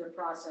way through the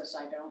process.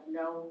 I don't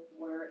know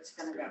where it's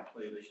gonna go.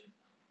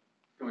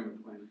 Going to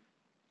planning.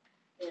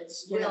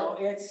 It's,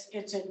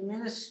 it's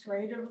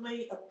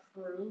administratively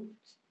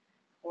approved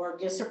or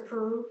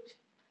disapproved.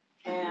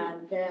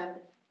 And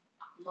then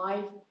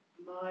my,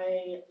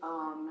 my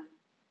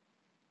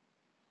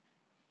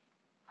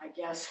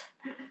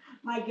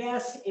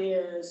guess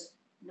is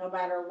no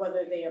matter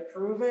whether they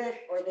approve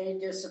it or they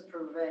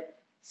disapprove it,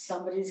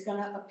 somebody's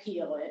gonna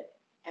appeal it,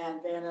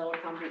 and then it'll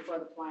come before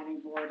the planning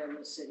board and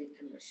the city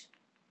commission.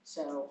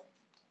 So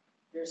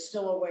there's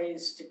still a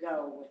ways to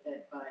go with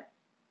it, but.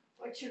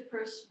 What's your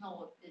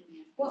personal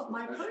opinion? Well,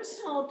 my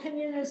personal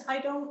opinion is I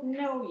don't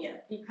know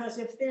yet, because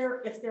if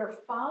they're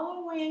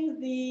following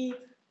the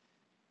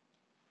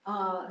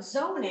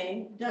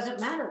zoning, doesn't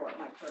matter what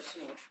my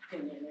personal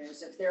opinion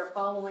is, if they're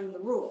following the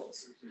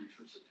rules.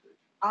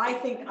 I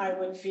think I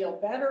would feel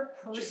better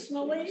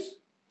personally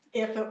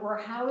if it were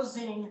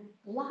housing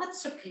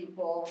lots of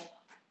people,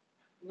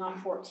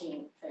 not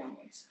 14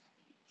 families,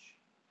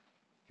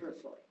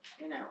 truthfully,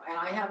 and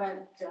I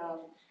haven't,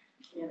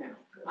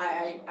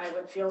 I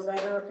would feel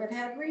better if it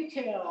had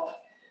retail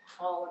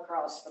all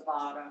across the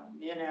bottom,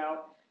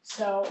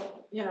 So,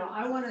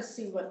 I want to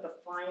see what the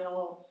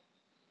final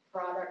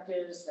product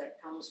is that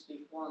comes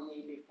before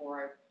me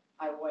before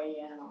I weigh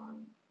in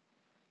on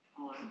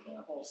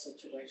the whole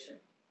situation.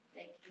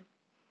 Thank you.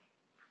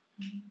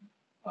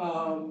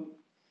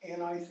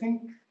 And I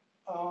think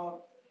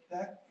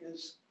that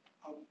is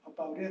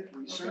about it.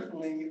 We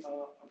certainly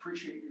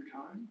appreciate your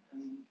time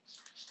and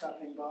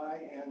stopping by.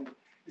 And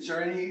is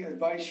there any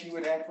advice you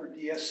would have for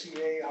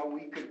DSCA, how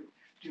we could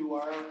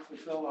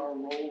fulfill our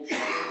role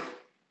better?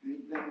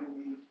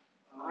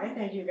 I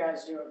think you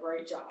guys do a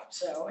great job,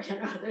 so,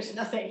 there's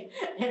nothing,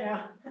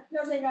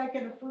 nothing I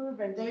can approve,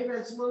 and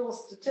David's little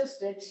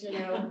statistics, I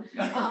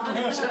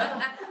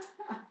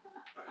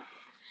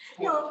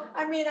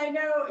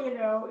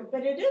know,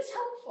 but it is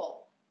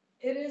helpful.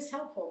 It is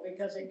helpful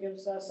because it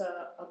gives us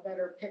a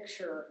better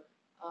picture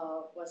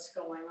of what's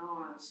going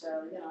on.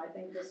 So, I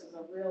think this is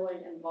a really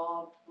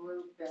involved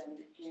group and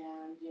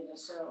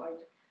so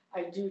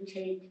I do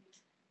take,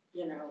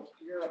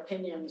 your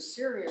opinions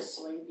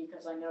seriously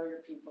because I know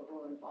you're people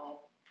who are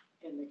involved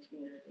in the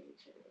community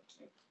to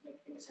make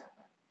things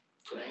happen.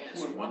 Can I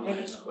ask one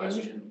last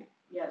question?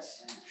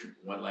 Yes.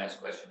 One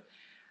last question.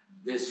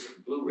 This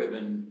Blue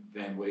Ribbon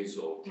Van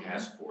Wezel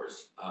Task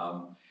Force,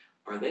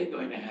 are they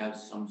going to have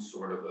some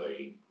sort of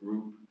a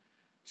group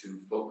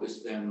to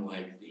focus them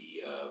like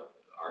the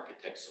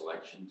Architect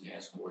Selection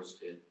Task Force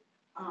did?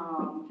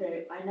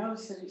 I know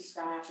city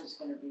staff is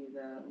going to be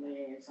the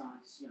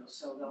liaisons,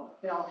 so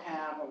they'll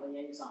have a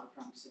liaison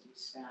from city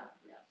staff,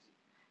 yes.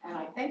 And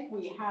I think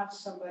we have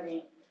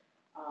somebody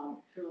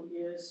who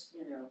is,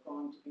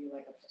 going to be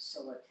like a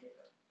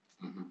facilitator.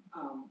 Mm-hmm.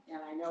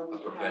 And I know we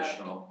have. A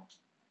professional.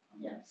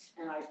 Yes,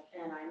 and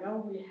I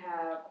know we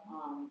have,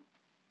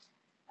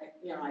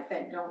 I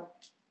think,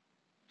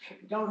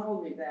 don't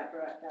hold me to that,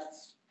 but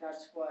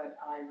that's what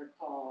I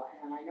recall.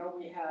 And I know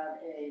we have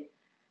a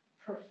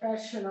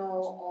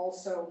professional,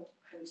 also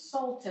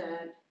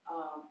consultant,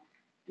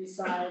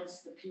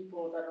 besides the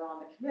people that are on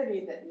the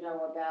committee that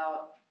know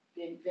about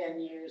big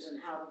venues and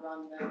how to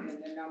run them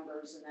and the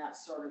numbers and that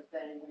sort of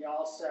thing. We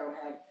also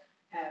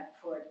had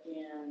put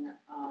in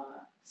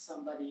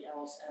somebody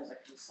else as a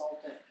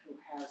consultant who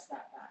has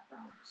that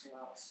background as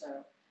well.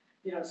 So,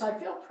 so I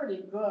feel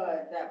pretty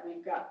good that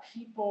we've got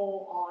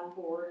people on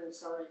board, and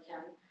sorry,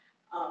 Ken,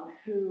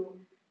 who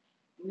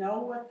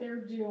know what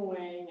they're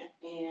doing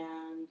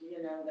and,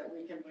 that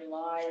we can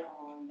rely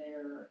on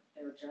their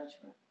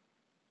judgment.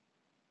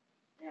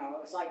 I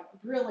was like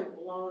really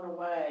blown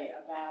away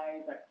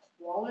by the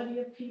quality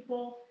of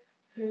people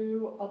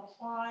who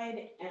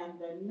applied and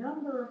the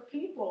number of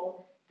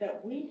people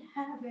that we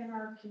have in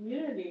our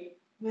community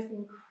with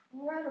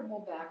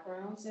incredible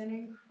backgrounds and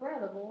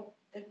incredible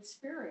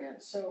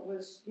experience. So it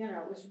was,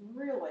 it was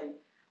really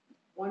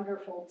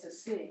wonderful to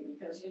see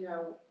because,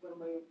 when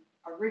we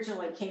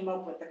originally came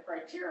up with the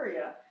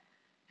criteria,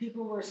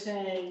 people were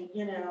saying,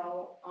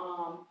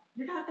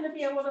 you're not going to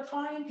be able to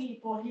find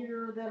people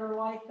here that are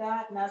like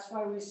that. And that's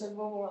why we said,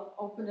 well, we'll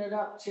open it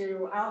up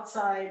to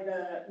outside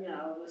the,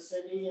 the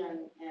city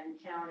and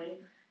county.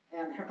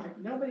 And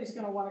nobody's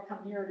going to want to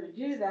come here to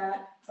do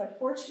that. But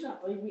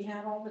fortunately, we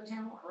had all the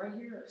talent right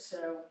here.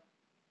 So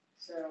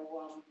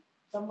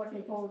I'm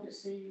looking forward to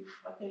see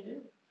what they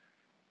do.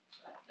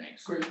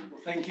 Thanks. Great.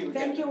 Well, thank you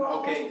again. Thank you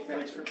all. Okay,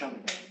 thanks for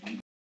coming.